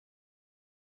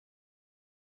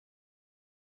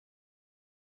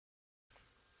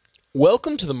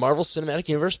Welcome to the Marvel Cinematic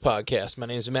Universe podcast. My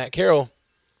name is Matt Carroll.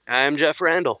 I'm Jeff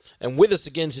Randall. And with us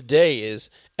again today is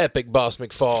Epic Boss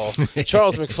McFall,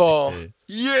 Charles McFall.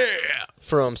 Yeah!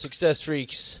 From Success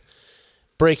Freaks,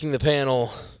 Breaking the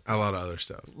Panel. A lot of other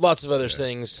stuff. Lots of other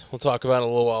things. We'll talk about in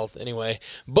a little while anyway.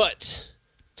 But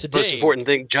today... Most important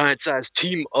thing, giant size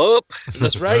team up.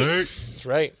 That's right. That's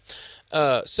right.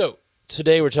 So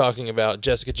today we're talking about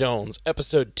Jessica Jones.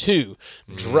 Episode 2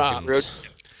 dropped.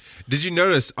 Did you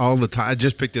notice all the I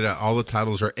just picked it out. All the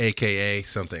titles are AKA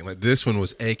something. Like this one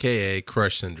was AKA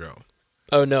Crush Syndrome.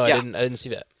 Oh no, yeah. I didn't see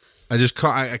that. I just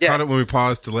caught it when we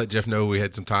paused to let Jeff know we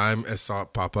had some time. I saw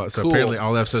it pop up. So Cool. apparently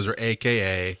all episodes are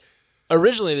AKA.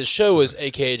 Originally the show was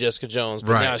AKA Jessica Jones,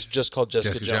 but Right. now it's just called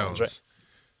Jessica Jones, right?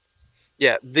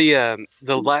 Yeah, the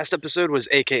last episode was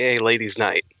AKA Ladies'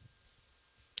 Night.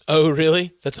 Oh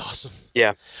really? That's awesome.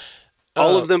 Yeah.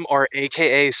 All of them are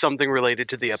AKA something related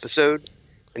to the episode.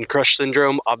 And Crush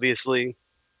Syndrome, obviously,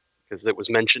 because it was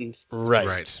mentioned.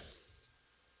 Right.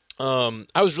 I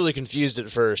was really confused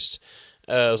at first.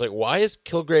 I was like, why is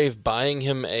Kilgrave buying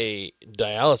him a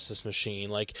dialysis machine?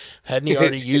 Like, hadn't he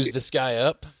already used this guy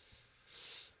up?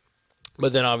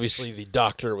 But then obviously the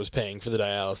doctor was paying for the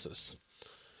dialysis.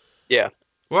 Yeah.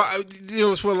 Well,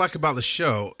 what's what I like about the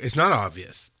show? It's not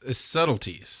obvious. It's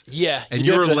subtleties. Yeah. And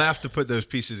you were left to put those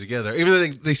pieces together. Even though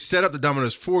they set up the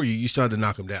dominoes for you, you still had to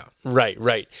knock them down.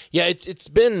 Right. Yeah, it's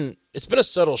been a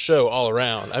subtle show all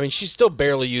around. I mean, she's still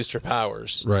barely used her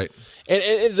powers. Right. And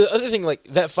the other thing, like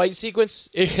that fight sequence,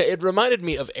 it reminded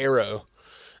me of Arrow.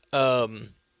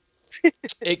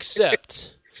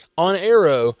 Except on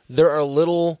Arrow, there are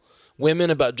little women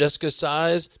about Jessica's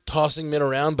size tossing men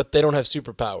around, but they don't have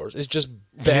superpowers. It's just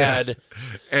bad.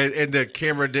 Yeah. And the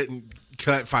camera didn't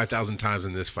cut 5,000 times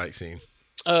in this fight scene.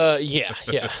 Yeah.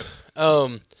 Yeah,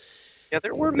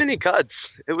 there were many cuts.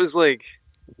 It was like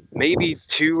maybe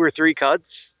 2 or 3 cuts.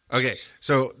 Okay,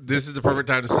 so this is the perfect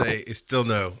time to say it's still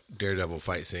no Daredevil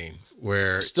fight scene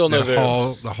where Still no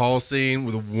the hall scene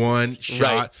with one shot.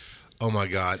 Right. Oh my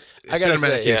God! I gotta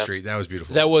Cinematic say, history. That was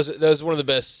beautiful. That was one of the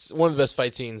best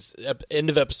fight scenes. End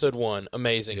of episode 1,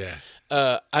 amazing.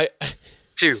 Yeah.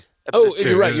 2. Oh, Two.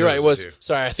 you're right. It was. Two.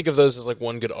 Sorry, I think of those as like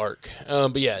one good arc.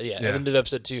 But yeah. End of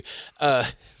episode 2.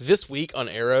 This week on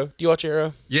Arrow, do you watch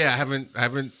Arrow? Yeah, I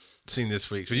haven't seen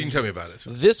this week, so you can tell me about it.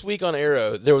 This week on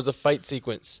Arrow, there was a fight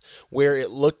sequence where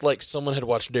it looked like someone had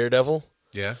watched Daredevil.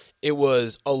 Yeah. It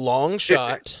was a long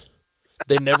shot.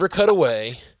 They never cut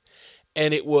away,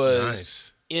 and it was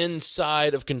Nice.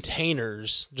 inside of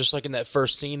containers, just like in that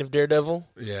first scene of Daredevil.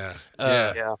 Yeah.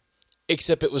 Yeah.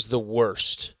 Except it was the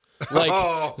worst. Like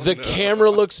Oh, the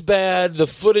camera looks bad, the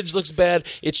footage looks bad,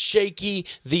 it's shaky.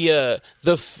 The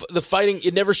fighting,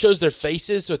 it never shows their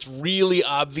faces, so it's really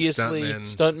obviously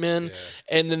stuntmen. Yeah.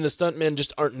 And then the stuntmen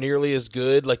just aren't nearly as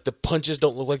good. Like the punches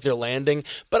don't look like they're landing.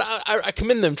 But I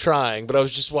commend them trying. But I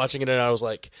was just watching it and I was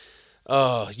like,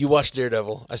 oh, you watched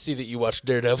Daredevil. I see that you watched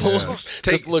Daredevil. Yeah.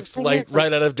 This looks like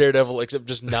right out of Daredevil, except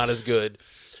just not as good.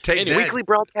 Weekly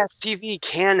broadcast TV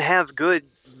can have good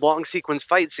long sequence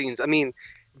fight scenes. I mean,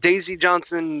 Daisy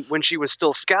Johnson, when she was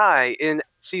still Skye in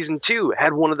season 2,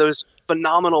 had one of those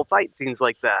phenomenal fight scenes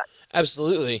like that.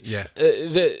 Absolutely. Yeah.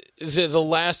 The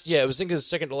last, I was thinking the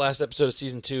second to last episode of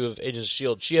season 2 of Agents of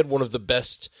S.H.I.E.L.D., she had one of the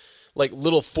best, like,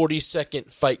 little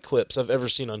 40-second fight clips I've ever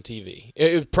seen on TV.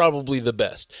 It was probably the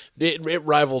best. It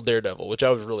rivaled Daredevil, which I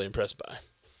was really impressed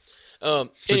by.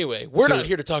 Anyway, we're not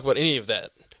here to talk about any of that.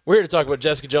 We're here to talk about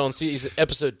Jessica Jones season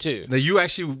episode 2. Now, you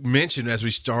actually mentioned as we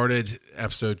started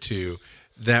episode 2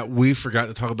 that we forgot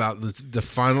to talk about the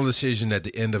final decision at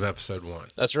the end of episode 1.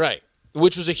 That's right.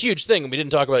 Which was a huge thing. We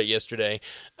didn't talk about it yesterday.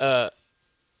 The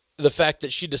fact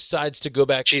that she decides to go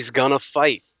back. She's gonna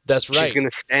fight. That's right. She's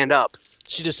gonna stand up.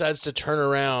 She decides to turn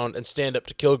around and stand up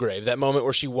to Kilgrave. That moment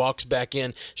where she walks back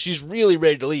in, she's really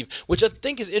ready to leave, which I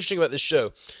think is interesting about this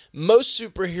show. Most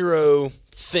superhero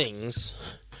things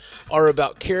are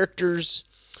about characters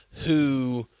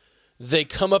who they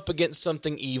come up against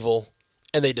something evil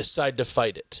and they decide to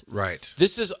fight it. Right.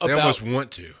 This is about... They almost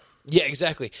want to. Yeah,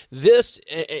 exactly. This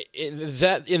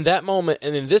in that moment,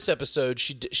 and in this episode,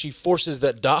 she forces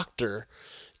that doctor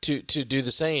to do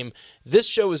the same. This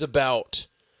show is about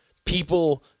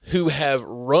people who have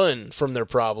run from their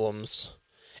problems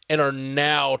and are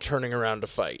now turning around to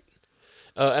fight.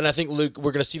 And I think we're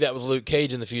going to see that with Luke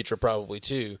Cage in the future, probably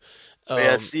too.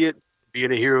 I see it.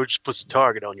 Being a hero just puts a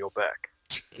target on your back.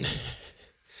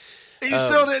 He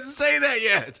still didn't say that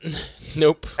yet.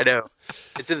 Nope. I know.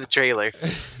 It's in the trailer.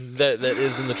 That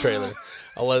is in the trailer.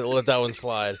 I'll let that one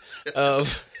slide. Damn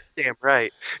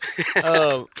right.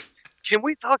 Can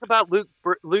we talk about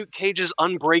Luke Cage's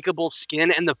unbreakable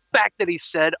skin and the fact that he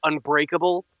said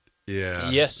unbreakable? Yeah.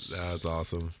 Yes. That's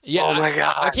awesome. Yeah, Oh my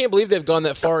God. I can't believe they've gone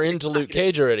that far into Luke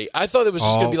Cage already. I thought it was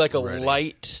just going to be like a Already.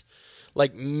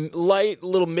 light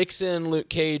little mix in Luke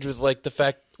Cage with like the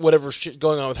fact whatever shit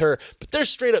going on with her, but they're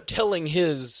straight up telling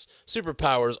his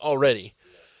superpowers already,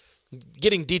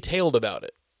 getting detailed about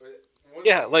it.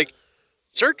 Yeah, like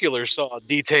Circular Saw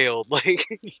detailed. Like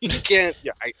you can't.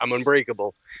 Yeah, I'm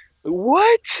unbreakable.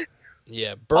 What?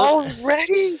 Yeah,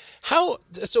 Already? How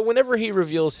so? Whenever he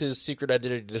reveals his secret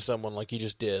identity to someone, like he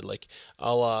just did, like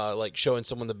a la like showing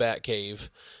someone the Batcave,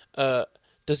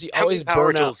 does he always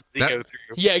burn out? Does he go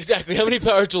through? Yeah, exactly. How many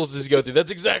power tools does he go through?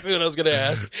 That's exactly what I was going to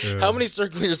ask. How many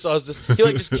circular saws does he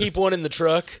like? Just keep one in the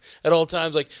truck at all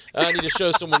times. Like I need to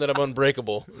show someone that I'm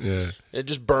unbreakable. Yeah. And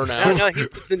just burn out. No, he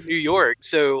was in New York,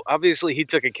 so obviously he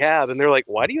took a cab, and they're like,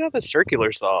 "Why do you have a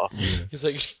circular saw?" He's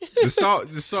like, The saw.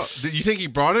 Do you think he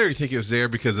brought it, or you think it was there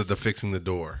because of the fixing the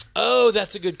door? "Oh,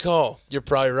 that's a good call. You're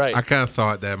probably right." I kind of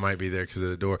thought that might be there because of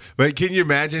the door. But can you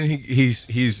imagine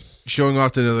he's showing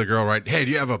off to another girl, right? Hey,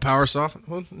 do you have a power saw?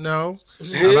 Well, no.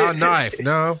 How about a knife?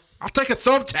 No. I'll take a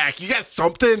thumbtack. You got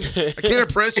something? I can't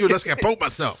impress you unless I poke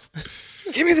myself.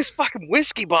 Give me this fucking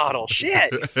whiskey bottle.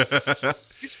 Shit.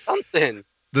 Do something.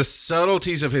 The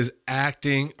subtleties of his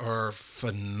acting are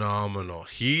phenomenal.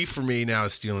 He, for me, now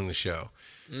is stealing the show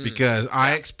because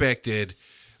I expected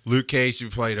Luke Cage to be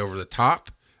played over the top.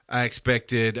 I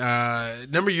expected a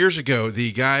number of years ago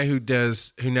the guy who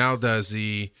now does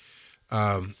the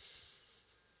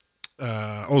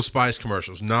Old Spice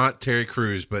commercials, not Terry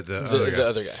Crews, but the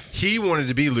other guy. He wanted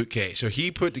to be Luke Cage, so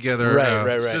he put together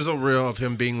a sizzle reel of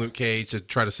him being Luke Cage to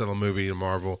try to sell a movie to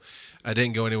Marvel. I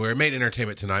didn't go anywhere. It made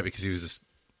Entertainment Tonight because he was this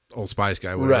Old Spice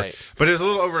guy, whatever. Right. But it was a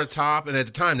little over the top, and at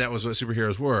the time, that was what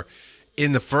superheroes were.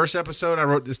 In the first episode, I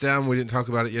wrote this down. We didn't talk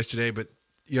about it yesterday, but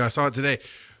I saw it today.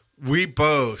 We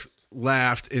both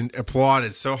laughed and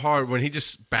applauded so hard when he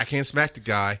just backhand smacked the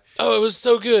guy. Oh, it was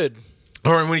so good.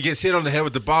 Or when he gets hit on the head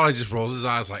with the bottle, he just rolls his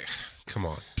eyes like, "Come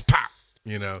on, pop!"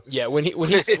 You know? Yeah, when he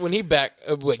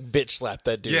bitch slapped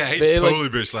that dude. Yeah, he But, totally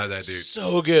bitch slapped that dude.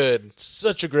 So good,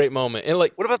 such a great moment, and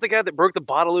like What about the guy that broke the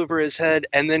bottle over his head,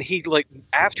 and then he, like,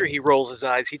 after he rolls his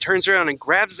eyes, he turns around and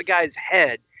grabs the guy's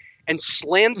head and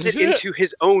slams it into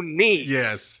his own knee?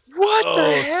 Yes. What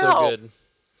the hell?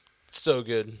 So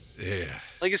good. Yeah.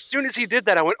 Like, as soon as he did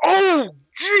that, I went, "Oh,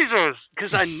 Jesus!"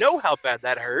 Because I know how bad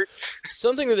that hurt.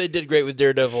 Something that they did great with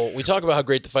Daredevil, we talk about how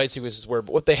great the fight sequences were,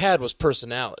 but what they had was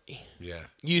personality. Yeah.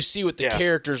 You see what the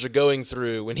characters are going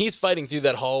through. When he's fighting through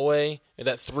that hallway,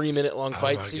 that 3-minute long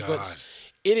fight sequence,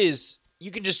 it is, you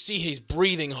can just see he's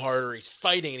breathing harder, he's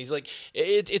fighting, and he's like,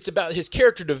 it's about his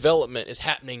character development is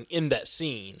happening in that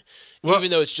scene,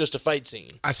 even though it's just a fight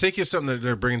scene. I think it's something that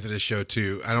they're bringing to this show,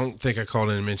 too. I don't think I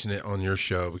called in and mentioned it on your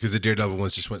show because the Daredevil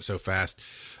ones just went so fast.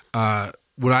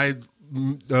 What I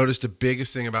noticed the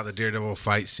biggest thing about the Daredevil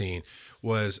fight scene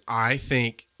was I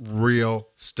think real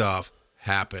stuff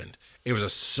happened. It was a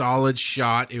solid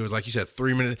shot. It was, like you said,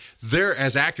 3 minutes.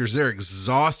 As actors, they're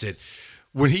exhausted.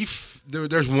 When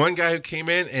there's one guy who came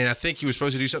in, and I think he was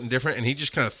supposed to do something different, and he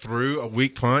just kind of threw a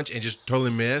weak punch and just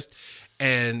totally missed.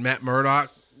 And Matt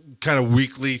Murdock kind of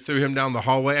weakly threw him down the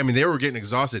hallway. I mean, they were getting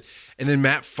exhausted. And then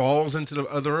Matt falls into the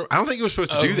other room. I don't think he was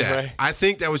supposed to do that. Right. I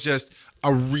think that was just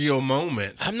a real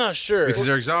moment. I'm not sure. Because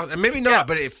they're exhausted. And maybe not,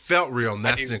 but it felt real, and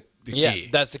that's the key. Yeah,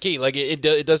 that's the key. Like, it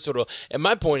does sort of. And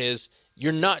my point is,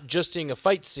 you're not just seeing a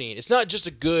fight scene. It's not just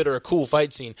a good or a cool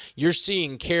fight scene. You're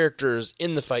seeing characters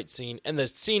in the fight scene, and the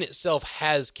scene itself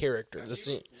has character. The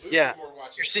scene. Yeah,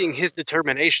 you're seeing his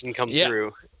determination come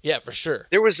through. Yeah, for sure.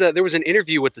 There was an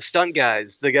interview with the stunt guys,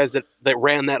 the guys that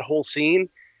ran that whole scene,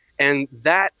 and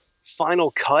that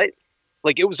final cut,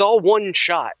 like, it was all one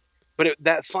shot, but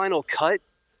that final cut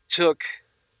took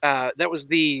that was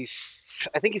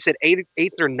I think he said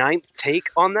eighth or ninth take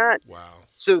on that. Wow.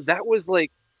 So that was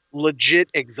like legit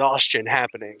exhaustion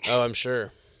happening. Oh, I'm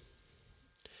sure.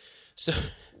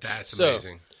 That's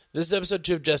amazing. This is episode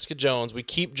 2 of Jessica Jones. We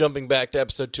keep jumping back to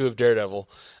episode 2 of Daredevil.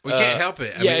 We can't help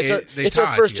it. I mean, it's our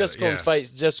first together.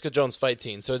 Jessica Jones fight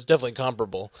scene, so it's definitely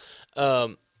comparable.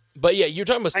 But yeah, you're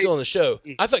talking about still in the show.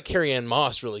 I thought Carrie Ann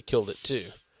Moss really killed it too.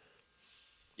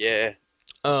 Yeah.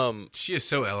 She is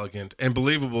so elegant and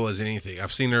believable as anything.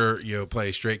 I've seen her,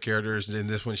 play straight characters, and in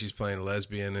this one she's playing a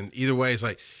lesbian. And either way, it's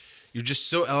like you're just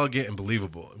so elegant and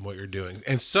believable in what you're doing.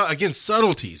 And so again,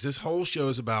 subtleties. This whole show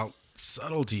is about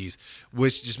subtleties,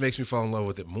 which just makes me fall in love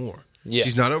with it more. Yeah.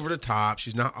 She's not over the top.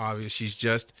 She's not obvious. She's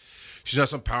not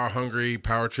some power hungry,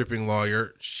 power tripping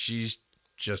lawyer. She's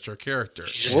just her character.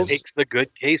 She just takes the good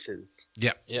cases.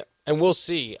 Yeah. Yeah. And we'll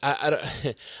see. I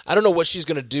don't, I don't know what she's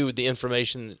going to do with the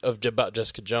information about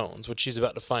Jessica Jones, which she's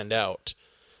about to find out.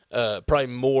 Probably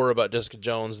more about Jessica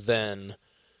Jones than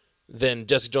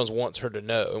Jessica Jones wants her to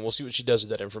know. And we'll see what she does with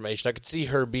that information. I could see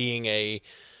her being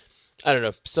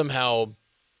somehow,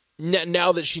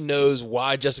 now that she knows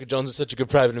why Jessica Jones is such a good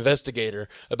private investigator,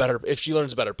 about her, if she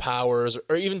learns about her powers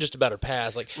or even just about her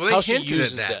past, like how she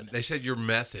uses that. They said your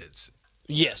methods.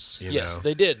 Yes, You yes, know?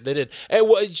 they did.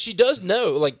 And she does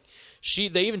know, like,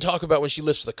 they even talk about when she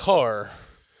lifts the car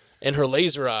and her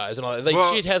laser eyes and all that.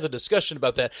 Like, she has a discussion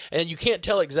about that, and you can't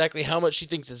tell exactly how much she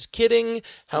thinks it's kidding,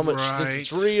 how much she thinks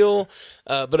it's real.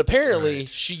 But apparently,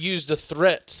 she used a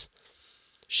threat.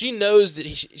 She knows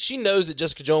that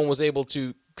Jessica Jones was able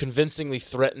to convincingly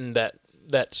threaten that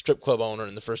strip club owner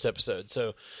in the first episode.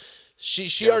 So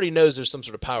she already knows there's some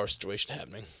sort of power situation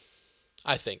happening,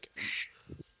 I think.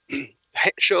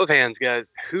 Show of hands, guys.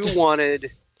 Who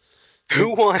wanted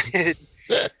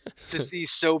to see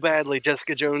so badly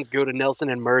Jessica Jones go to Nelson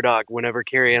and Murdoch whenever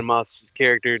Carrie Ann Moss'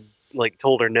 character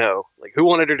told her no? Like, who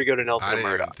wanted her to go to Nelson and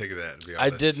Murdoch? I didn't think of that, to be I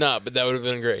honest. did not, but that would have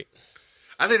been great.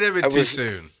 I think that would have been too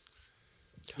soon.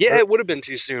 Yeah, it would have been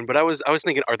too soon, but I was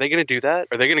thinking, are they going to do that?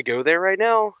 Are they going to go there right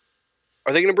now?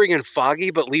 Are they going to bring in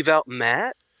Foggy but leave out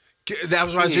Matt? That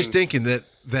was what I was just thinking. That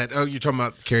you're talking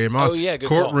about Carrie Ann Moss. Oh, yeah, good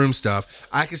courtroom call. stuff.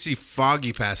 I could see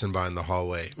Foggy passing by in the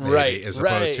hallway, maybe, Right, as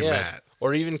opposed to yeah. Matt.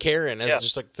 Or even Karen as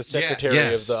just like the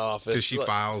secretary of the office. Because she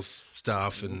files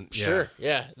stuff and Sure,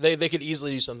 yeah. They could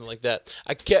easily do something like that.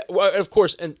 Well, of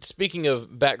course, and speaking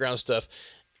of background stuff,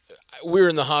 we were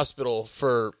in the hospital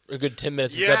for a good 10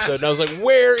 minutes this episode, and I was like,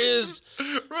 where is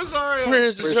Rosario?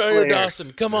 Where's Rosario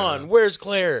Dawson? Come on, where's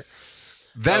Claire?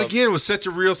 That again was such a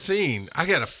real scene. I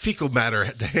got a fecal matter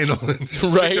to handle in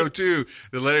Right. 602.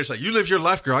 The letter's like, "You live your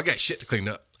life, girl. I got shit to clean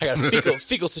up." I got a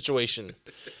fecal situation.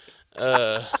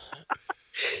 Live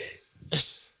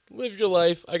your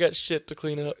life. I got shit to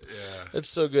clean up. Yeah. It's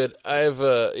so good.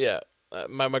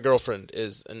 My girlfriend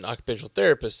is an occupational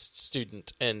therapist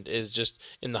student and is just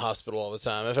in the hospital all the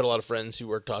time. I've had a lot of friends who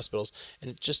worked hospitals,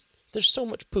 and there's so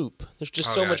much poop. There's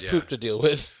just so much poop to deal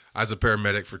with. I was a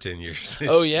paramedic for 10 years.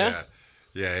 Oh, yeah?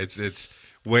 Yeah, it's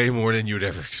way more than you would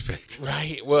ever expect.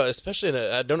 Right. Well, especially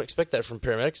I don't expect that from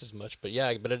paramedics as much, but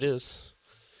but it is.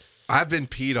 I've been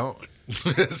peed on.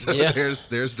 So Yeah.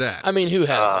 there's that. I mean, who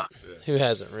hasn't? Who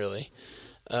hasn't really?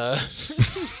 This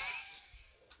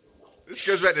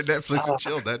goes back to Netflix and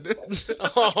chill, doesn't it?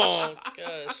 Oh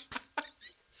gosh.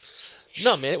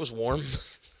 No, man, it was warm.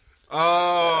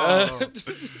 Oh.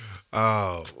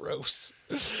 Gross.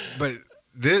 But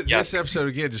this episode,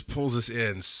 again, just pulls us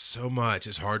in so much.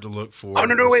 It's hard to look for. Oh,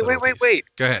 no, wait.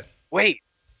 Go ahead. Wait,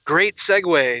 great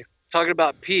segue. Talking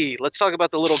about pee. Let's talk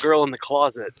about the little girl in the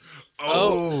closet.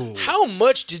 Oh. How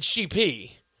much did she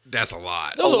pee? That's a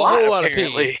lot. That was a whole lot of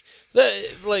apparently.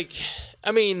 pee.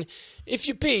 I mean, if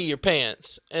you pee your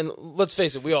pants, and let's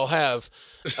face it, we all have.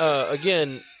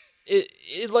 Again,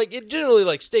 it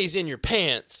generally stays in your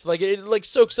pants, it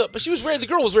soaks up. But the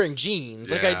girl was wearing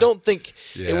jeans. I don't think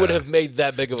it would have made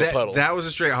that big of a puddle. That was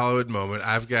a straight Hollywood moment.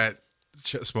 I've got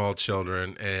small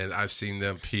children, and I've seen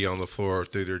them pee on the floor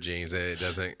through their jeans, and it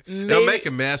doesn't. They'll make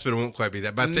a mess, but it won't quite be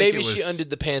that. But I think maybe it was, she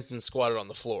undid the pants and squatted on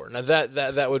the floor. Now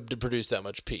that would produce that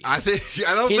much pee. I don't He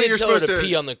think didn't you're tell her supposed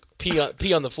to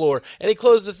pee on the floor, and he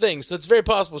closed the thing. So it's very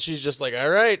possible she's just like, all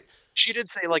right. She did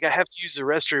say, I have to use the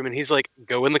restroom, and he's like,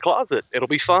 go in the closet. It'll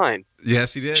be fine.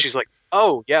 Yes, he did. She's like,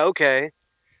 oh, yeah, okay.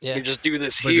 Yeah. You just do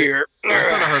this But here. I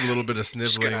thought I heard a little bit of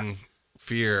sniveling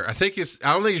fear. I don't think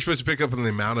you're supposed to pick up on the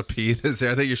amount of pee that's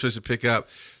there. I think you're supposed to pick up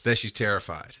that she's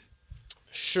terrified.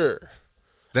 Sure.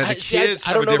 That the kids I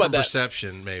have don't a know different about that.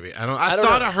 perception, maybe. I don't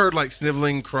thought know. I heard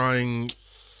sniveling, crying.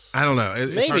 I don't know.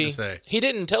 It's hard Maybe to say. he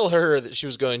didn't tell her that she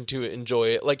was going to enjoy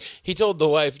it. He told the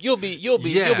wife, "You'll be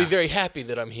very happy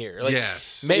that I'm here."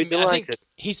 Yes. Maybe You'll be I think delighted.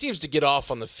 he seems to get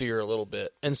off on the fear a little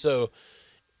bit, and so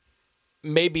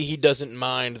maybe he doesn't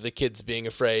mind the kids being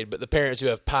afraid, but the parents who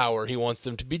have power, he wants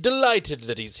them to be delighted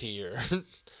that he's here.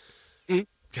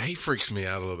 He freaks me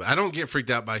out a little bit. I don't get freaked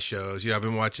out by shows. I've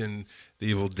been watching The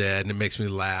Evil Dead, and it makes me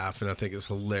laugh, and I think it's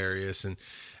hilarious. And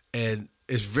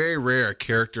it's very rare a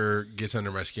character gets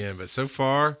under my skin, but so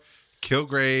far,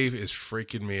 Kilgrave is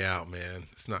freaking me out, man.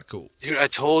 It's not cool. Dude, I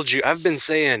told you. I've been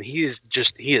saying he is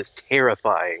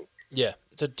terrifying. Yeah,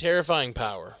 it's a terrifying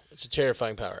power. It's a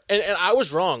terrifying power. And I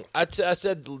was wrong. I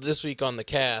said this week on the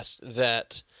cast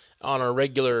that on our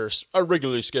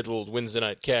regularly scheduled Wednesday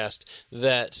night cast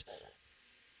that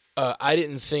I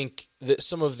didn't think that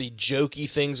some of the jokey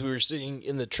things we were seeing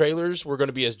in the trailers were going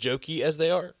to be as jokey as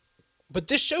they are. But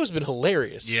this show's been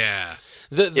hilarious. Yeah.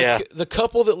 The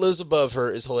couple that lives above her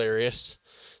is hilarious.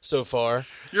 so far.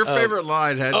 Your favorite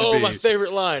line had to Oh, be. my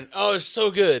favorite line. Oh, it's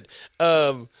so good.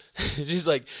 She's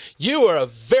like, "You are a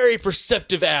very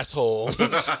perceptive asshole."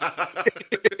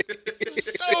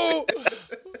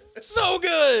 so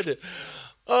good.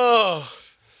 Oh,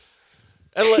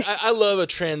 I love a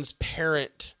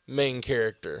transparent main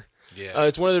character. Yeah.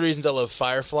 It's one of the reasons I love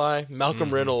Firefly.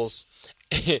 Malcolm Reynolds,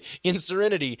 in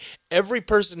Serenity, every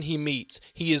person he meets,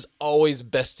 he is always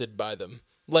bested by them.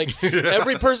 Like,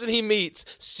 every person he meets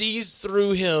sees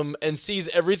through him and sees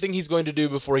everything he's going to do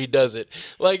before he does it.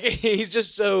 Like,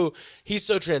 he's so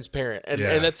transparent.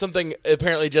 And that's something,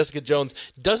 apparently, Jessica Jones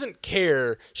doesn't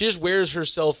care. She just wears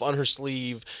herself on her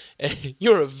sleeve. And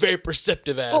you're a very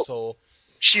perceptive asshole.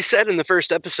 She said in the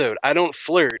first episode, "I don't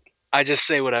flirt. I just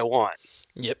say what I want."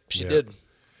 Yep, she did.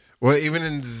 Well, even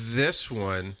in this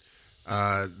one,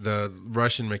 the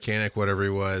Russian mechanic, whatever he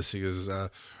was, he goes,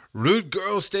 "Rude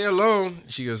girl, stay alone."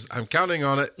 She goes, "I'm counting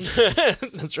on it."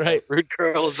 That's right. Rude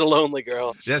girl is a lonely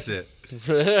girl. That's it.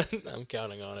 I'm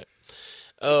counting on it.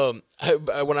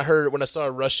 When I saw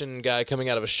a Russian guy coming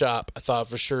out of a shop, I thought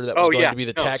for sure that was going to be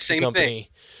the taxi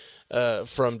company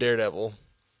from Daredevil.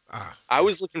 I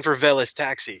was looking for Velas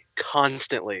Taxi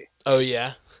constantly. Oh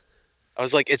yeah. I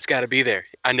was like, it's got to be there.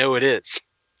 I know it is.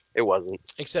 It wasn't.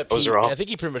 Except I think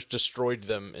he pretty much destroyed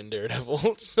them in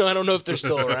Daredevil, so I don't know if they're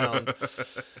still around.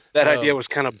 That idea was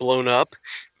kind of blown up.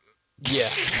 Yeah.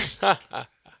 I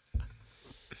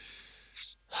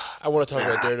want to talk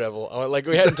about Daredevil. Like,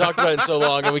 we hadn't talked about it in so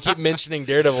long, and we keep mentioning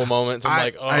Daredevil moments.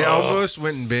 I almost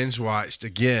went and binge watched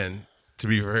again to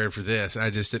be prepared for this. I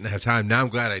just didn't have time. Now I'm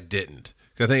glad I didn't.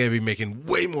 I think I'd be making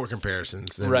way more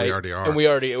comparisons than we already are. And I'm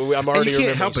already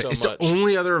remembering help it. so it's much. The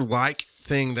only other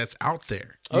thing that's out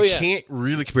there. You can't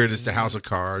really compare this to House of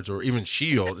Cards or even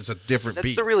S.H.I.E.L.D. It's a different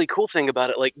beat. That's the really cool thing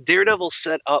about it. Like, Daredevil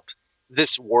set up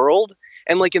this world,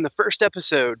 and like in the first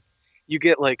episode, you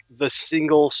get like the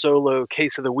single solo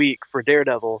case of the week for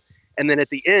Daredevil, and then at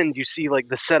the end you see like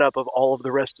the setup of all of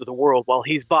the rest of the world while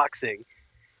he's boxing,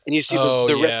 and you see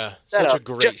the rest such a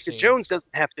great Jessica scene. Jones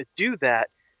doesn't have to do that.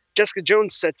 Jessica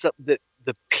Jones sets up that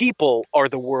the people are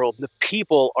the world. The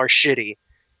people are shitty.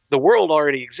 The world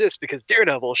already exists because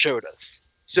Daredevil showed us.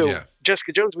 So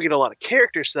Jessica Jones, we get a lot of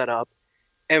characters set up,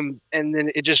 and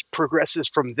then it just progresses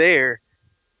from there.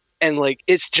 And like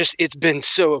it's been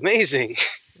so amazing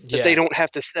that they don't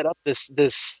have to set up this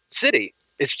city.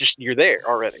 It's just you're there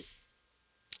already.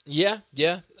 Yeah.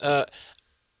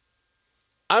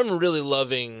 I'm really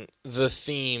loving the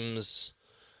themes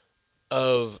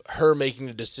of her making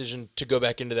the decision to go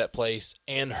back into that place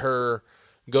and her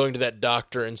going to that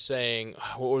doctor and saying,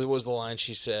 what was the line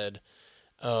she said?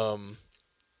 Nope.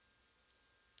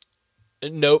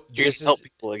 You're going to help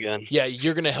people again. Yeah,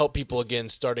 you're going to help people again,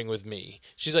 starting with me.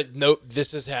 She's like, nope,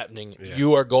 this is happening. Yeah.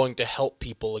 You are going to help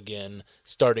people again,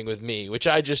 starting with me. Which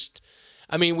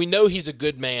we know he's a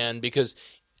good man because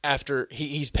after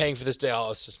he's paying for this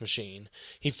dialysis machine,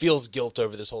 he feels guilt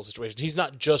over this whole situation. He's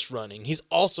not just running. He's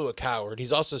also a coward.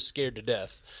 He's also scared to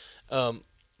death.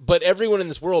 But everyone in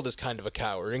this world is kind of a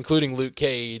coward, including Luke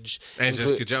Cage and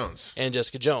Jessica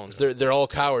Jones. They're all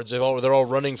cowards. They're all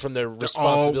running from their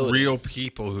responsibility. All real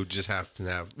people who just happen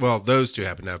to have. Well, those two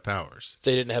happen to have powers.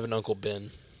 They didn't have an Uncle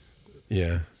Ben.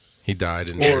 Yeah, he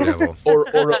died in Daredevil.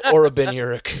 or a Ben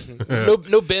Urich.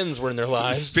 No Bens were in their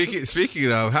lives.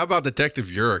 Speaking of, how about Detective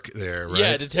Urich there? Right?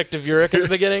 Yeah, Detective Urich at the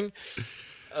beginning.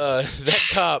 That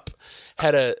cop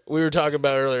we were talking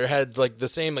about earlier, had like the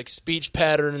same like speech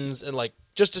patterns and like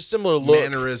just a similar look.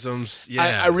 Mannerisms,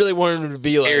 yeah. I really wanted him to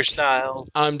be like, hairstyle.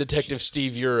 I'm Detective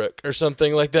Steve Urich or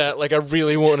something like that. Like, I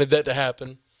really wanted that to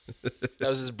happen. That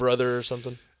was his brother or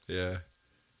something. Yeah.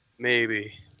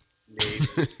 Maybe.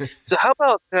 So how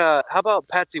about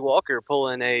Patsy Walker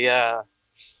pulling a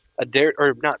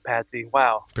not Patsy,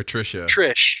 wow. Patricia.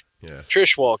 Trish. Yeah.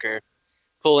 Trish Walker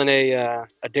pulling a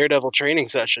Daredevil training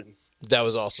session. That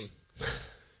was awesome.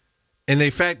 And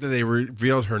the fact that they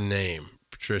revealed her name,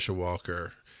 Patricia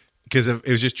Walker, because it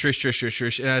was just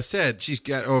Trish. And I said,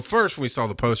 first when we saw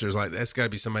the posters, like, that's got to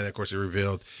be somebody that, of course, they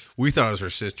revealed. We thought it was her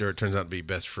sister. It turns out to be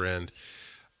best friend.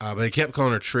 But they kept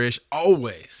calling her Trish,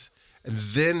 always. And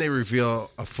then they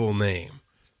reveal a full name.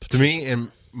 Patricia. To me,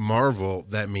 in Marvel,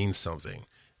 that means something.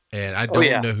 And I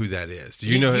don't know who that is. Do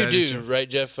you know who that is? You do, right,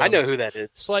 Jeff? I know who that is.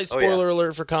 Slight spoiler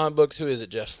alert for comic books. Who is it,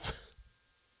 Jeff?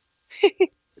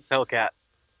 It's Hellcat.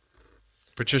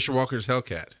 Patricia Walker's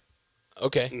Hellcat.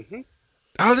 Okay. Mm-hmm.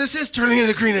 Oh, this is turning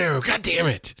into Green Arrow. God damn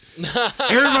it.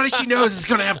 Everybody she knows is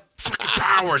going to have fucking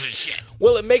powers and shit.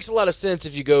 Well, it makes a lot of sense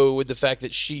if you go with the fact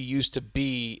that she used to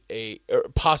be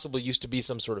possibly used to be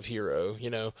some sort of hero, you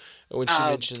know, when she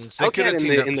mentions...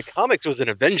 Hellcat in the comics was an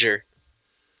Avenger.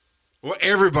 Well,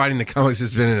 everybody in the comics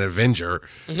has been an Avenger.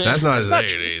 That's not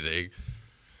saying anything.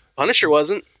 Punisher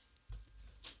wasn't.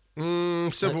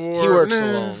 Civil War. He works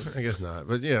alone. I guess not.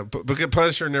 But yeah, but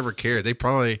Punisher never cared. They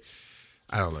probably,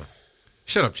 I don't know.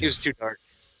 Shut up, He Jim. was too dark.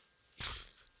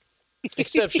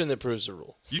 Exception that proves the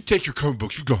rule. You take your comic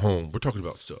books. You go home. We're talking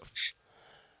about stuff.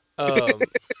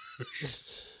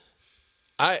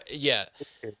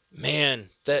 Man,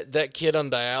 that kid on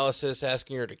dialysis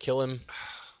asking her to kill him.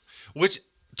 Which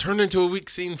turned into a weak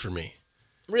scene for me.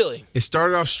 Really? It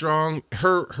started off strong.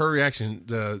 Her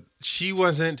reaction, she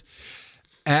wasn't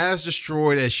as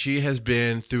destroyed as she has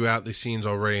been throughout the scenes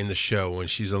already in the show. When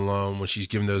she's alone, when she's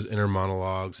giving those inner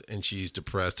monologues, and she's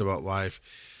depressed about life,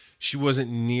 she wasn't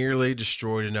nearly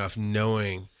destroyed enough,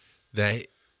 knowing that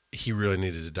he really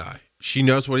needed to die. She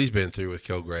knows what he's been through with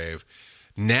Kilgrave.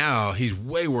 Now he's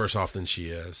way worse off than she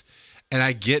is, and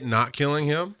I get not killing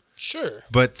him. Sure.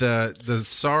 But the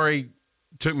sorry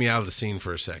took me out of the scene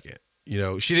for a second. You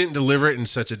know, she didn't deliver it in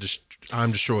such a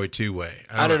I'm destroyed too way.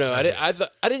 I don't know.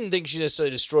 I didn't think she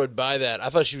necessarily destroyed by that. I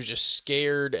thought she was just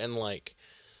scared and like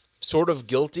sort of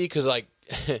guilty because like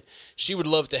she would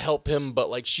love to help him, but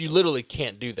like she literally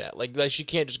can't do that. Like she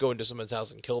can't just go into someone's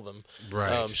house and kill them.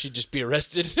 Right. She'd just be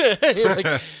arrested.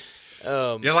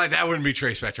 Like, yeah, like that wouldn't be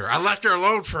traced back to her. I left her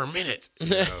alone for a minute. You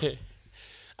know?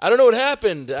 I don't know what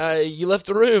happened. You left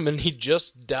the room and he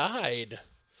just died.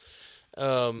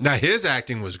 Now his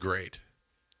acting was great.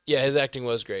 Yeah, his acting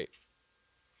was great.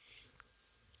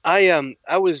 I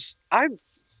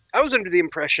was under the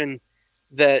impression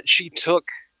that she took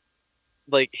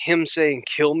like him saying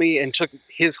 "kill me" and took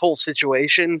his whole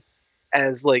situation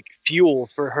as like fuel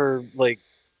for her, like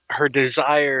her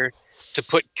desire to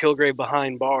put Kilgrave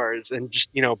behind bars and just,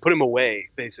 you know, put him away,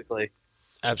 basically.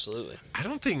 Absolutely. I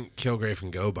don't think Kilgrave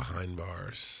can go behind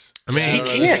bars. I mean,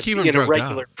 Yeah, he can keep him in a drugged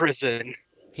regular up. prison.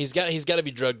 He's got to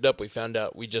be drugged up.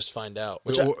 We just find out,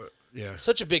 which Yeah,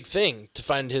 such a big thing to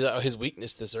find his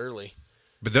weakness this early.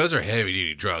 but those are heavy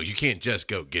duty drugs. You can't just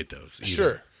go get those. Either.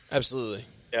 Sure, absolutely.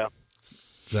 Yeah.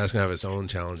 So that's gonna have its own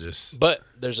challenges. But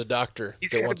there's a doctor He's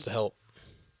that gonna- wants to help.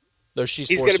 Though she's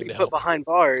He's going to forcing be to put help. behind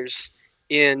bars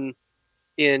in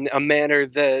a manner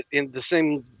that in the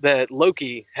same that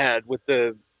Loki had with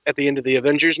at the end of the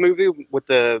Avengers movie with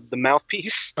the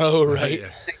mouthpiece Oh right. Yeah.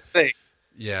 thing.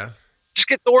 Yeah. Just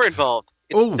get Thor involved.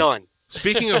 It's Oh. done.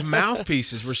 Speaking of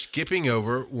mouthpieces, we're skipping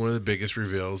over one of the biggest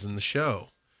reveals in the show.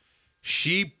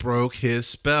 She broke his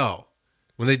spell.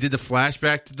 When they did the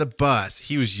flashback to the bus,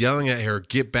 he was yelling at her,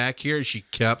 "Get back here," and she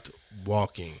kept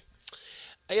walking.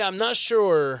 Yeah, I'm not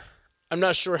sure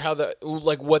how that,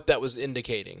 like, what that was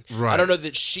indicating. Right. I don't know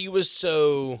that she was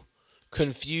so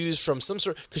confused from some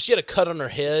sort, because she had a cut on her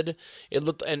head. It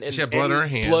looked and She had blood on her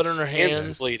hands. blood on her Hands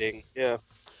hands. bleeding. Yeah.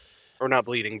 Or not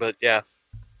bleeding, but yeah.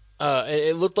 And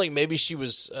it looked like maybe she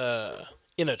was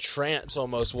in a trance,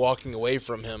 almost walking away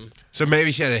from him. So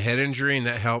maybe she had a head injury, and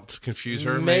that helped confuse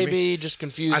her. Maybe just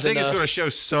confused. I think enough. it's going to show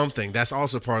something. That's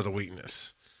also part of the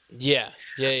weakness. Yeah.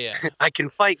 I can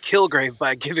fight Kilgrave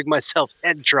by giving myself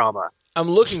head trauma. I'm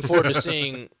looking forward to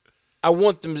seeing. I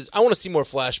want to see more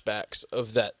flashbacks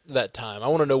of that time. I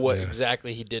want to know what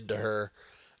exactly he did to her,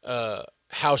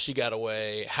 how she got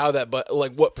away, how that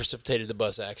what precipitated the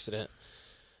bus accident.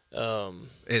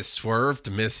 It swerved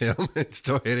to miss him and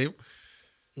still hit him.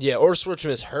 Yeah, or swerve to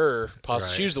miss her.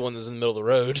 Possibly Right. she was the one that's in the middle of the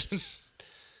road.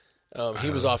 He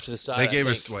was off to the side. They gave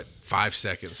I us think. 5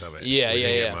 seconds of it. Yeah, We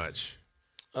didn't yeah, get yeah.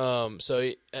 much.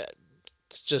 So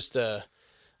it's just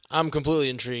I'm completely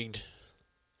intrigued.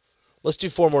 Let's do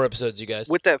 4 more episodes, you guys.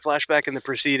 With that flashback in the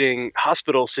preceding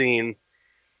hospital scene,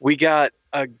 we got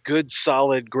a good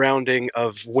solid grounding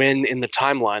of when in the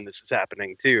timeline this is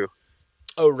happening too.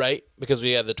 Oh, right, because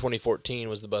we had the 2014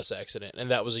 was the bus accident, and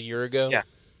that was a year ago. Yeah,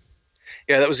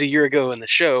 that was a year ago in the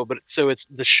show, but so it's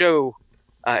the show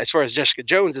as far as Jessica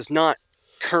Jones is not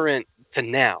current to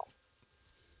now.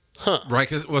 Right,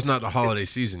 because it was not the holiday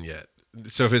season yet.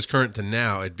 So if it's current to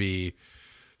now, it'd be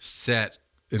set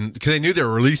because they knew they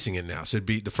were releasing it now. So it'd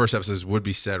be the first episodes would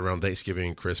be set around Thanksgiving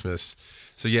and Christmas.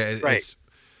 So yeah, Right.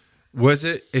 was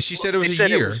it? And she said it was they a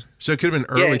said it year, was- so it could have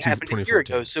been Yeah, early it happened a year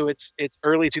ago, 2014. so it's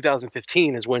early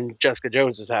 2015 is when Jessica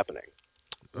Jones is happening.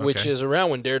 Which Okay. is around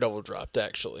when Daredevil dropped,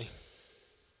 actually.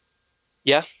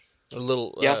 Yeah, A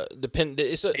little Yeah.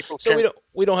 So April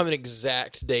we don't have an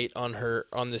exact date on her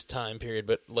on this time period,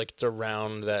 but like it's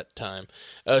around that time.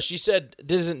 She said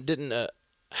didn't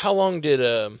how long did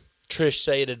Trish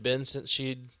say it had been since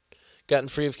she'd gotten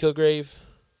free of Kilgrave?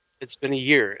 it's been a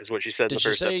year, is what she said. in Did the she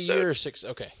first say episode. a year or 6?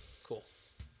 Okay, cool.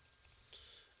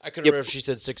 I couldn't Yep. remember if she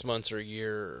said 6 months or a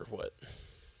year or what.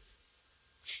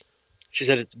 She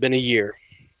said it's been a year.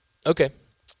 Okay.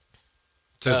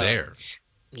 So there.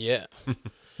 Yeah.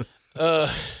 Well,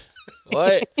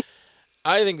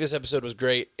 I think this episode was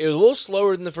great. It was a little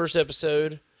slower than the first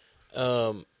episode,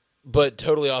 but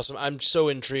totally awesome. I'm so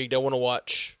intrigued. I want to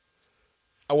watch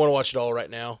it all right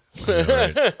now.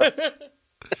 Yeah, right.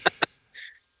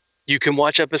 You can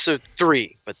watch episode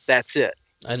 3, but that's it.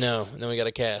 I know. And then we got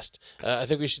a cast. I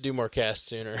think we should do more casts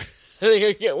sooner. I think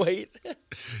I can't wait. You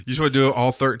just want to do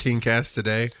all 13 casts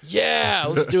today? Yeah,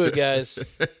 let's do it, guys.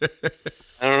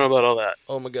 I don't know about all that.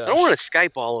 Oh my gosh. I don't want to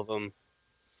Skype all of them.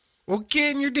 Well,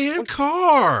 get in your damn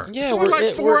car. Yeah, it's only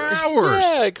like 4 hours.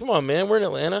 Yeah, come on, man. We're in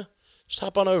Atlanta. Just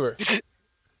hop on over.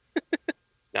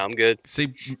 No, I'm good.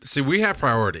 See, we have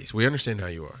priorities. We understand how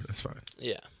you are. That's fine.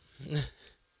 Yeah.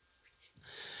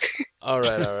 All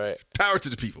right. Power to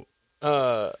the people.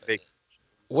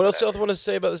 What else y'all want to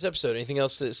say about this episode? Anything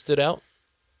else that stood out?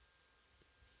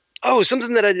 Oh,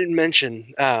 something that I didn't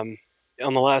mention on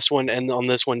the last one and on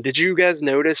this one. Did you guys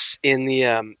notice in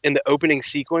the opening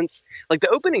sequence? Like the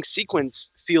opening sequence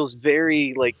feels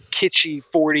very like kitschy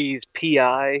 40s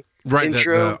PI Right,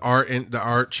 intro. the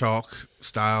art chalk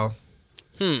style.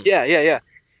 Yeah.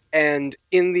 And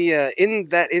in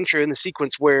that intro, in the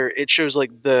sequence where it shows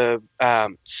like the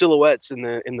silhouettes in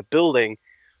the building,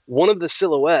 one of the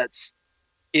silhouettes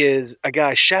is a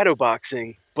guy shadow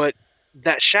boxing, but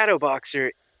that shadow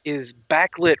boxer is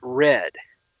backlit red.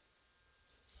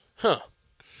 Huh.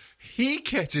 He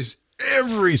catches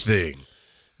everything.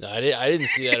 No, I didn't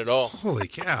see that at all. Holy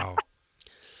cow.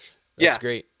 That's Yeah,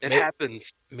 great. It happens.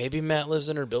 Maybe Matt lives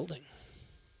in her building.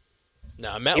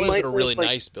 No, Matt He lives in might a really live, like-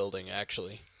 nice building,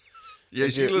 actually. Yeah,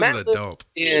 she lives Matt in a lives dump.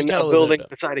 She in kinda a lives in a building dump.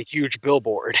 beside a huge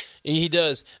billboard. He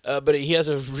does, but he has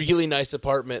a really nice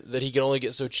apartment that he can only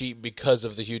get so cheap because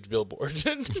of the huge billboard.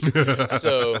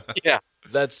 So Yeah,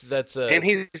 that's and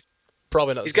he's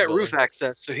probably not. he's the same got roof building.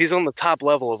 access, so he's on the top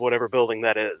level of whatever building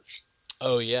that is.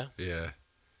 Oh yeah, Yeah.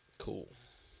 cool.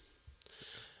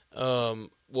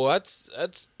 Well,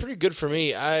 that's pretty good for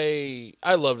me. I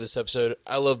love this episode.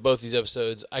 I love both these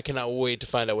episodes. I cannot wait to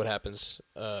find out what happens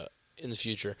in the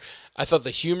future. I thought the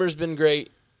humor's been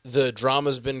great. The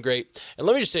drama's been great. And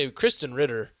let me just say, Kristen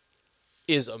Ritter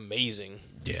is amazing.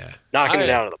 Yeah. Knocking it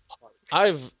out of the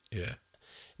park. Yeah.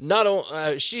 Not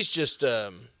only she's just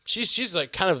she's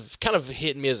like kind of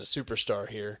hitting me as a superstar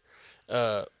here.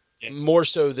 More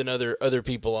so than other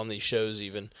people on these shows,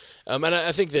 even. And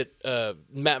I think that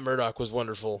Matt Murdock was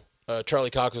wonderful. Charlie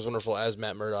Cox was wonderful as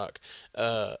Matt Murdock.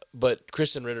 But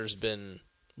Kristen Ritter's been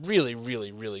really,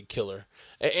 really, really killer.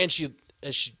 And she's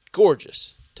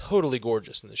gorgeous. Totally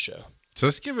gorgeous in this show. So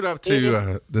let's give it up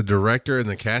to the director and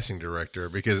the casting director,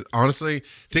 because honestly,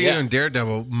 thinking on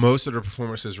Daredevil, most of the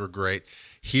performances were great.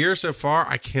 Here so far,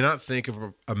 I cannot think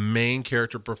of a main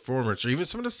character performance or even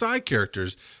some of the side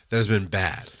characters that has been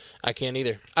bad. I can't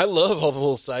either. I love all the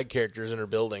little side characters in her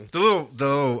building. The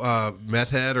little meth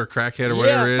head or crackhead or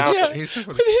whatever it is. Yeah. He's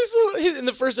With his in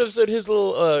the first episode, his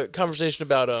little conversation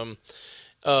about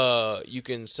you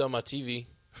can sell my TV.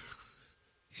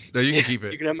 no, you can keep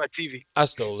it. You can have my TV. I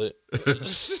stole it.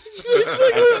 It's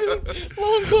like a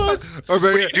long pause. Or What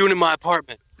are you doing in my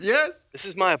apartment? yeah. This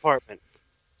is my apartment.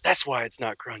 That's why it's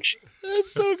not crunchy.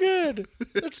 That's so good.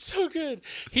 That's so good.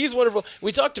 He's wonderful.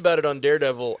 We talked about it on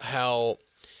Daredevil, how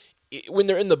when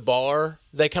they're in the bar,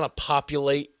 they kind of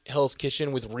populate Hell's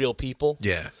Kitchen with real people.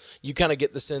 Yeah. You kind of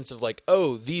get the sense of like,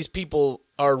 oh, these people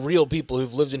are real people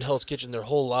who've lived in Hell's Kitchen their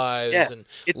whole lives. Yeah, And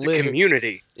it's live a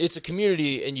community. It's a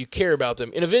community, and you care about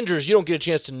them. In Avengers, you don't get a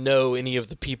chance to know any of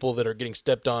the people that are getting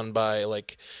stepped on by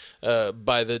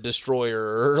by the Destroyer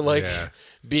or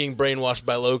being brainwashed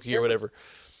by Loki or whatever.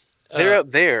 They're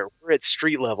up there. We're at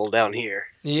street level down here.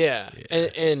 Yeah.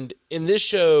 And in this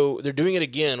show, they're doing it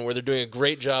again, where they're doing a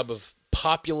great job of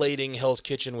populating Hell's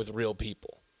Kitchen with real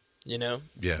people. You know?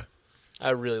 Yeah.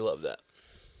 I really love that.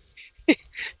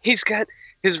 He's got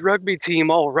his rugby team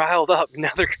all riled up.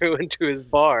 Now they're going to his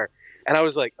bar. And I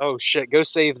was like, oh, shit, go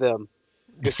save them.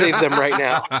 Go save them right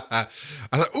now. I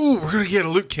thought, ooh, we're going to get a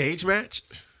Luke Cage match.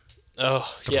 Oh,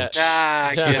 yeah.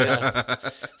 I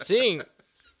get it.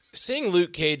 Seeing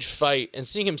Luke Cage fight and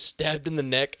seeing him stabbed in the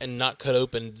neck and not cut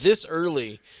open this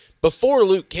early, before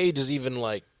Luke Cage is even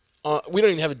like, we don't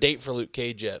even have a date for Luke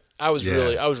Cage yet. I was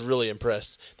really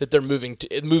impressed that they're moving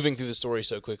through the story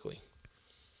so quickly.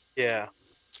 Yeah.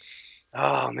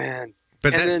 Oh, man.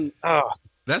 But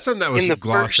That's something that was in the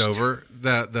glossed first- over.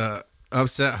 The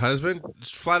upset husband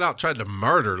flat out tried to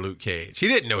murder Luke Cage. He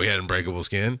didn't know he had unbreakable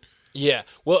skin. Yeah.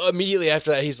 Well, immediately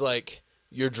after that, he's like,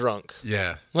 "You're drunk.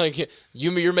 Yeah. Like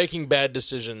you're making bad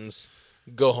decisions.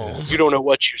 Go home." you don't know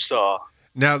what you saw.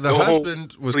 Now the Go home,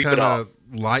 husband was sleep it kind off. of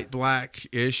light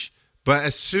black-ish, But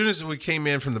as soon as we came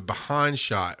in from the behind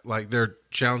shot, like they're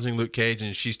challenging Luke Cage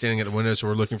and she's standing at the window, so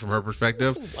we're looking from her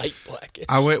perspective. Light blackish.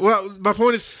 I went, well, my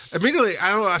point is, immediately, I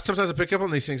don't know, sometimes I pick up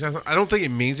on these things. I don't think it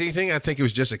means anything. I think it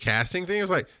was just a casting thing. It was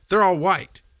like, they're all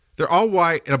white. They're all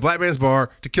white in a black man's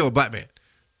bar to kill a black man.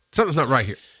 Something's not right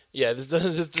here. Yeah, this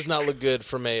does not look good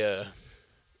from a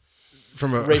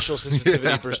racial Yeah.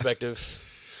 sensitivity perspective.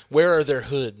 Where are their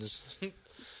hoods?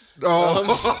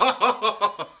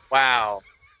 Oh. Wow.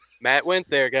 Matt went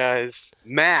there, guys.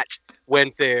 Matt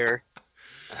went there.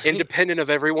 Independent of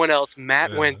everyone else,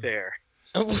 Matt went there.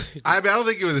 I don't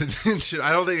think it was intentional.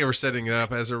 I don't think they were setting it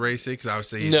up as a race thing because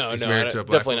obviously he's married to a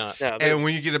black definitely woman. not. No, And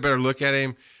when you get a better look at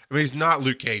him, I mean, he's not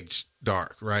Luke Cage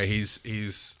dark, right?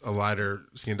 He's a lighter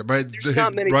skinned. But There's his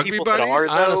not many rugby people that buddies. are.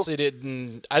 I honestly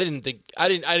didn't. I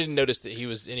didn't notice that he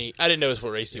was any. I didn't notice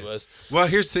what race he was. Well,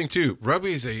 here's the thing too.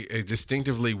 Rugby is a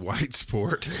distinctively white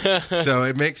sport, so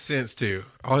it makes sense too.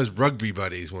 All his rugby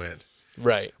buddies went.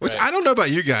 Right. Which right. I don't know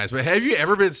about you guys, but have you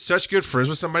ever been such good friends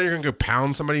with somebody you're gonna go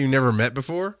pound somebody you never met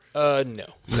before? No.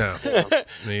 No,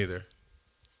 me either.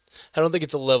 I don't think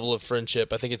it's a level of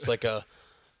friendship. I think it's like a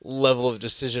level of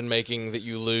decision making that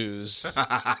you lose.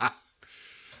 That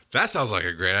sounds like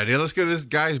a great idea. Let's go to this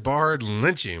guy's bar and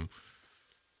lynch him.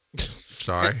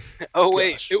 Sorry. Oh,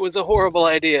 wait. Gosh. It was a horrible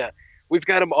idea. We've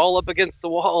got him all up against the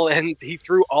wall, and he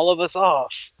threw all of us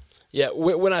off. Yeah,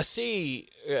 when I see,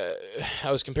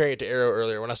 I was comparing it to Arrow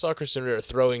earlier. When I saw Christian Rivera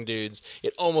throwing dudes,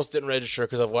 it almost didn't register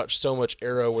because I've watched so much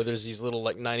Arrow where there's these little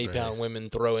like 90-pound women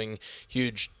throwing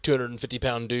huge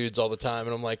 250-pound dudes all the time,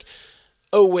 and I'm like,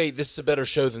 oh wait, this is a better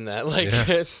show than that. Like,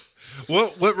 Yeah.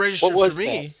 What registered was for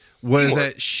me was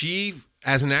that she,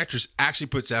 as an actress, actually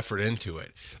puts effort into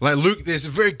it. Like Luke, there's a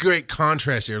very great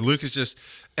contrast here. Luke is just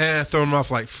throwing them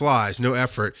off like flies, no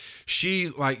effort. She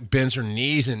like bends her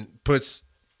knees and puts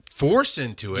force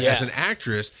into it as an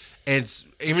actress, and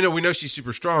even though we know she's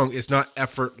super strong, it's not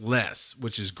effortless,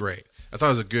 which is great. I thought it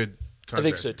was a good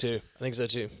contrast. I think so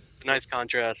too. Nice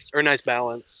contrast, or nice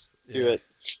balance to it.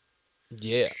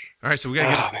 Yeah. All right, so we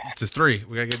gotta get to 3.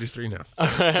 We gotta get to 3 now.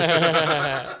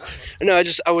 No,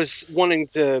 I was wanting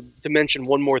to mention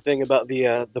one more thing about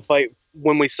the fight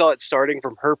when we saw it starting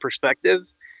from her perspective,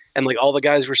 and like all the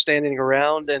guys were standing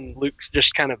around, and Luke's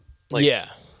just kind of like, Yeah.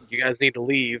 you guys need to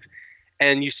leave,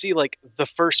 and you see like the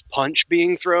first punch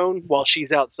being thrown while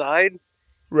she's outside,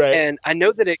 Right. and I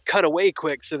know that it cut away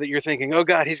quick so that you're thinking, oh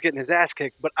god, he's getting his ass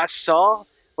kicked, but I saw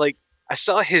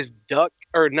his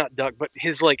but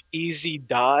his like easy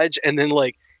dodge and then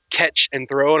like catch and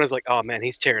throw, and I was like, oh man,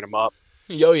 he's tearing him up.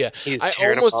 Oh yeah. He's I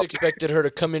tearing almost him up. expected her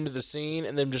to come into the scene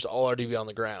and then just all already be on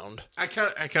the ground. I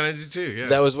kind of did too. Yeah,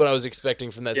 That was what I was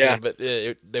expecting from that Yeah. scene, but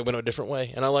they went a different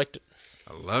way, and I liked it.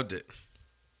 I loved it.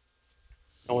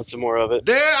 I want some more of it.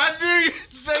 There, I knew you.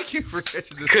 Thank you for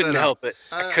catching the Couldn't setup. help it.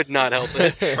 I could not help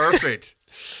it. Perfect.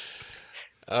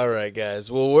 All right,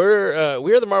 guys. Well, we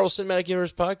are the Marvel Cinematic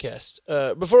Universe podcast.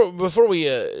 Before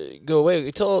we go away,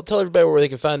 tell everybody where they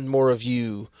can find more of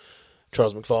you,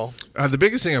 Charles McFall. The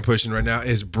biggest thing I'm pushing right now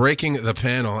is Breaking the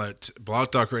Panel at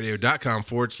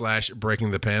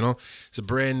blogtalkradio.com/Breaking the Panel. It's a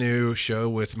brand new show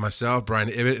with myself, Brian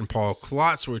Ibbett, and Paul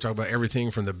Klotz, where we talk about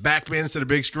everything from the back bins to the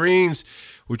big screens.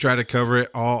 We try to cover it,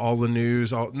 all the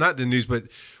news, not the news, but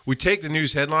we take the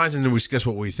news headlines and then we discuss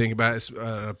what we think about it. It's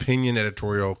an opinion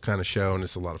editorial kind of show, and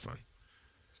it's a lot of fun.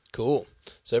 Cool.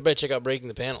 So everybody check out Breaking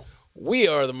the Panel. We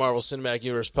are the Marvel Cinematic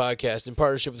Universe podcast in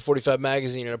partnership with 45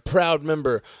 Magazine and a proud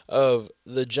member of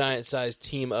the Giant Size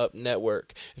Team Up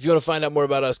Network. If you want to find out more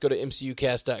about us, go to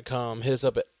mcucast.com. Hit us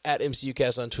up at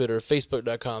MCUcast on Twitter,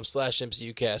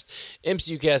 facebook.com/MCUcast,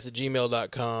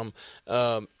 MCUcast@gmail.com.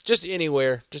 Just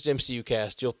anywhere, just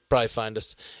MCUcast. You'll probably find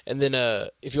us. And then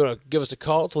if you want to give us a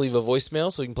call to leave a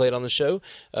voicemail so we can play it on the show,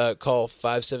 call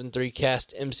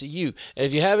 573-CAST-MCU. And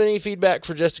if you have any feedback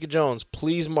for Jessica Jones,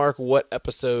 please mark what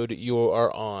episode you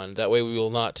are on. That way we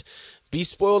will not be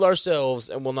spoiled ourselves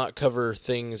and will not cover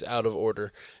things out of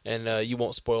order. And you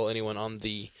won't spoil anyone on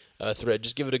the thread.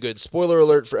 Just give it a good spoiler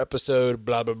alert for episode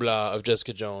blah, blah, blah of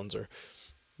Jessica Jones or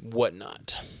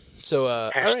whatnot. So, all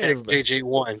right, everybody.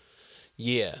 JJ1.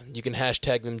 Yeah, you can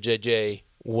hashtag them JJ,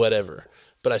 whatever.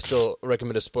 But I still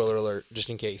recommend a spoiler alert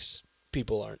just in case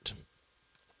people aren't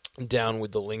down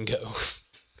with the lingo.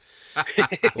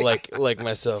 like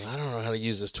myself. I don't know how to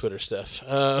use this Twitter stuff.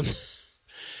 All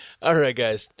right,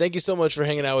 guys. Thank you so much for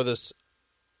hanging out with us.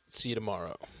 See you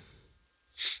tomorrow.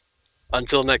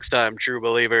 Until next time, true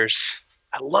believers.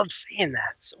 I love seeing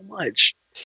that so much.